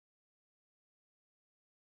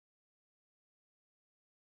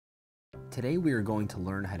Today we are going to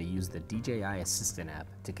learn how to use the DJI Assistant app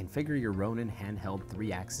to configure your Ronin handheld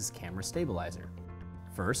 3-axis camera stabilizer.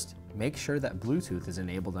 First, make sure that Bluetooth is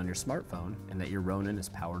enabled on your smartphone and that your Ronin is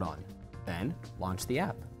powered on. Then, launch the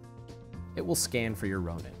app. It will scan for your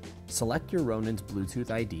Ronin. Select your Ronin's Bluetooth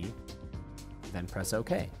ID, then press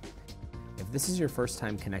OK. If this is your first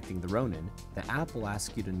time connecting the Ronin, the app will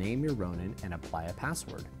ask you to name your Ronin and apply a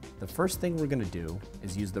password. The first thing we're going to do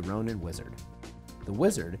is use the Ronin Wizard. The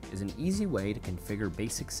Wizard is an easy way to configure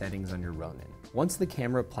basic settings on your Ronin. Once the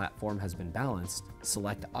camera platform has been balanced,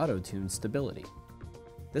 select Auto Tune Stability.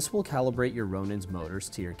 This will calibrate your Ronin's motors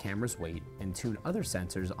to your camera's weight and tune other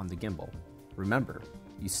sensors on the gimbal. Remember,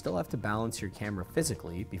 you still have to balance your camera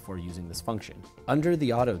physically before using this function. Under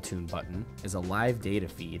the Auto Tune button is a live data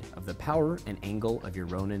feed of the power and angle of your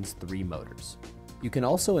Ronin's 3 motors. You can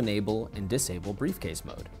also enable and disable briefcase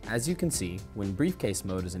mode. As you can see, when briefcase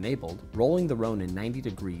mode is enabled, rolling the Ronin 90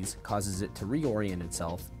 degrees causes it to reorient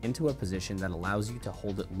itself into a position that allows you to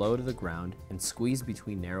hold it low to the ground and squeeze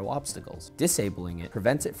between narrow obstacles. Disabling it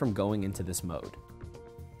prevents it from going into this mode.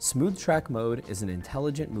 Smooth Track Mode is an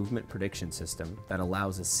intelligent movement prediction system that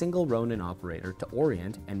allows a single Ronin operator to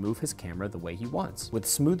orient and move his camera the way he wants. With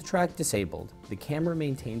Smooth Track disabled, the camera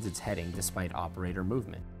maintains its heading despite operator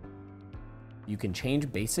movement. You can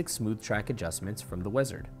change basic smooth track adjustments from the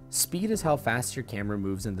Wizard. Speed is how fast your camera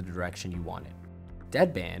moves in the direction you want it.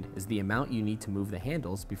 Deadband is the amount you need to move the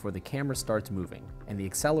handles before the camera starts moving, and the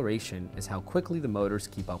acceleration is how quickly the motors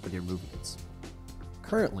keep up with your movements.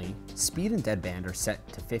 Currently, speed and deadband are set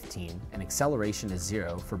to 15 and acceleration is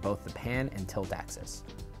 0 for both the pan and tilt axis.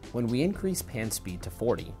 When we increase pan speed to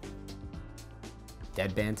 40,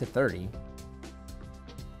 deadband to 30,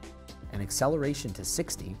 and acceleration to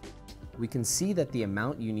 60, we can see that the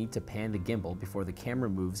amount you need to pan the gimbal before the camera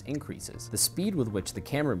moves increases. The speed with which the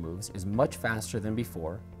camera moves is much faster than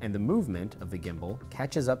before, and the movement of the gimbal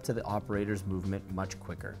catches up to the operator's movement much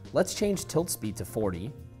quicker. Let's change tilt speed to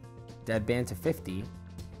 40, deadband to 50,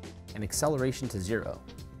 and acceleration to 0.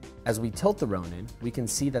 As we tilt the Ronin, we can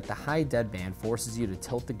see that the high deadband forces you to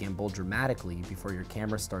tilt the gimbal dramatically before your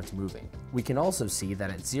camera starts moving. We can also see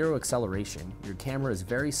that at 0 acceleration, your camera is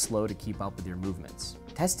very slow to keep up with your movements.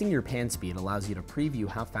 Testing your pan speed allows you to preview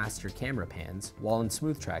how fast your camera pans while in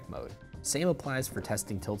smooth track mode. Same applies for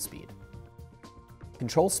testing tilt speed.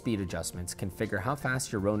 Control speed adjustments configure how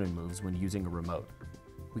fast your Ronin moves when using a remote.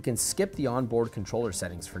 We can skip the onboard controller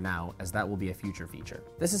settings for now, as that will be a future feature.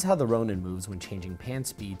 This is how the Ronin moves when changing pan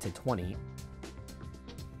speed to 20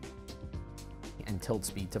 and tilt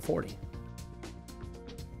speed to 40.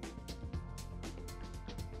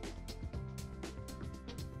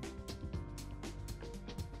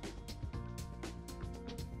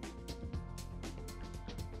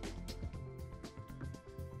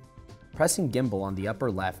 Pressing gimbal on the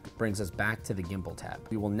upper left brings us back to the gimbal tab.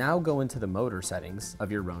 We will now go into the motor settings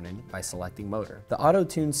of your Ronin by selecting motor. The Auto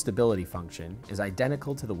Tune Stability function is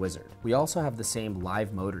identical to the Wizard. We also have the same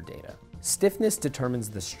live motor data. Stiffness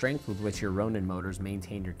determines the strength with which your Ronin motors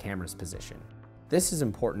maintain your camera's position. This is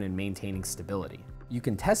important in maintaining stability. You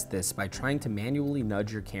can test this by trying to manually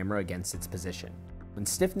nudge your camera against its position. When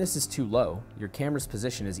stiffness is too low, your camera's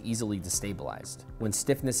position is easily destabilized. When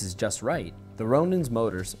stiffness is just right, the Ronin's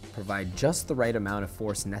motors provide just the right amount of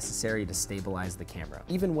force necessary to stabilize the camera,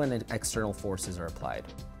 even when external forces are applied.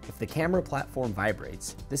 If the camera platform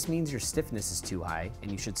vibrates, this means your stiffness is too high and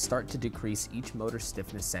you should start to decrease each motor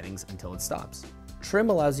stiffness settings until it stops. Trim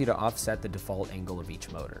allows you to offset the default angle of each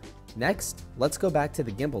motor. Next, let's go back to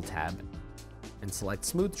the gimbal tab and select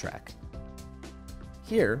Smooth Track.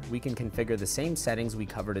 Here, we can configure the same settings we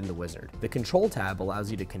covered in the Wizard. The Control tab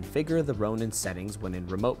allows you to configure the Ronin settings when in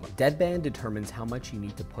remote mode. Deadband determines how much you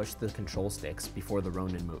need to push the control sticks before the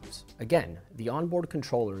Ronin moves. Again, the onboard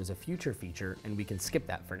controller is a future feature and we can skip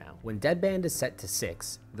that for now. When deadband is set to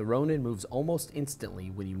 6, the Ronin moves almost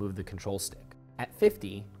instantly when you move the control stick. At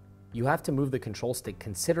 50, you have to move the control stick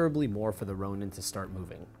considerably more for the Ronin to start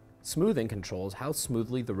moving. Smoothing controls how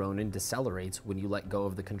smoothly the Ronin decelerates when you let go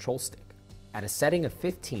of the control stick. At a setting of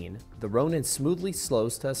 15, the Ronin smoothly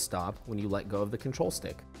slows to a stop when you let go of the control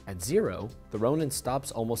stick. At 0, the Ronin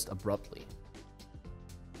stops almost abruptly.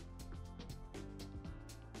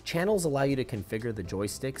 Channels allow you to configure the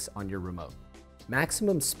joysticks on your remote.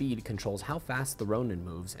 Maximum speed controls how fast the Ronin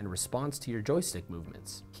moves in response to your joystick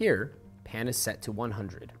movements. Here, pan is set to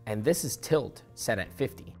 100, and this is tilt set at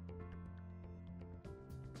 50.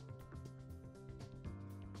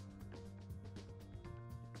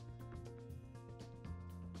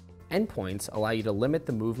 Endpoints allow you to limit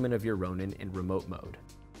the movement of your Ronin in remote mode.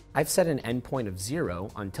 I've set an endpoint of 0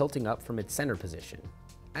 on tilting up from its center position.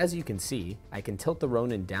 As you can see, I can tilt the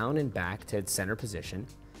Ronin down and back to its center position,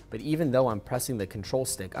 but even though I'm pressing the control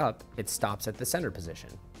stick up, it stops at the center position.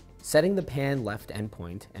 Setting the pan left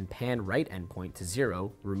endpoint and pan right endpoint to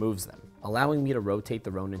 0 removes them, allowing me to rotate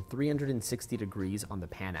the Ronin 360 degrees on the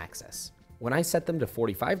pan axis. When I set them to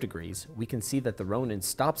 45 degrees, we can see that the Ronin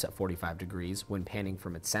stops at 45 degrees when panning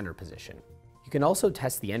from its center position. You can also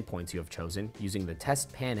test the endpoints you have chosen using the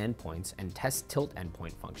test pan endpoints and test tilt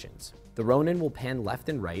endpoint functions. The Ronin will pan left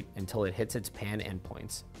and right until it hits its pan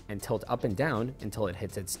endpoints, and tilt up and down until it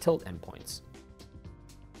hits its tilt endpoints.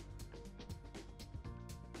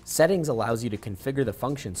 Settings allows you to configure the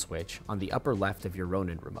function switch on the upper left of your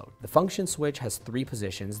Ronin remote. The function switch has 3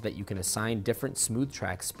 positions that you can assign different smooth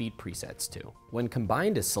track speed presets to. When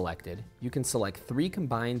combined is selected, you can select 3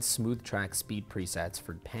 combined smooth track speed presets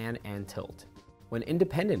for pan and tilt. When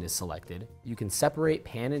independent is selected, you can separate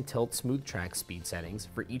pan and tilt smooth track speed settings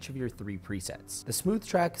for each of your 3 presets. The smooth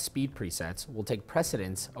track speed presets will take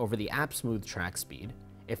precedence over the app smooth track speed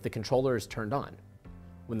if the controller is turned on.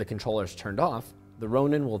 When the controller is turned off, the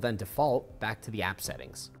Ronin will then default back to the app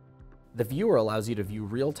settings. The viewer allows you to view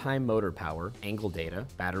real-time motor power, angle data,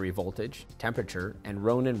 battery voltage, temperature, and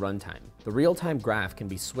Ronin runtime. The real-time graph can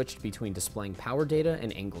be switched between displaying power data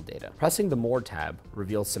and angle data. Pressing the More tab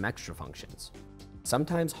reveals some extra functions.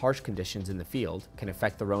 Sometimes harsh conditions in the field can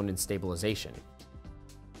affect the Ronin stabilization.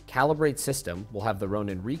 Calibrate System will have the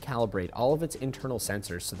Ronin recalibrate all of its internal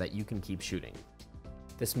sensors so that you can keep shooting.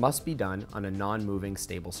 This must be done on a non-moving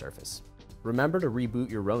stable surface. Remember to reboot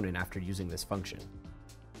your Ronin after using this function.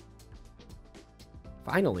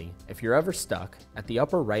 Finally, if you're ever stuck, at the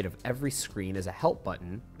upper right of every screen is a help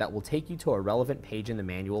button that will take you to a relevant page in the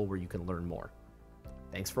manual where you can learn more.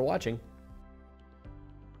 Thanks for watching.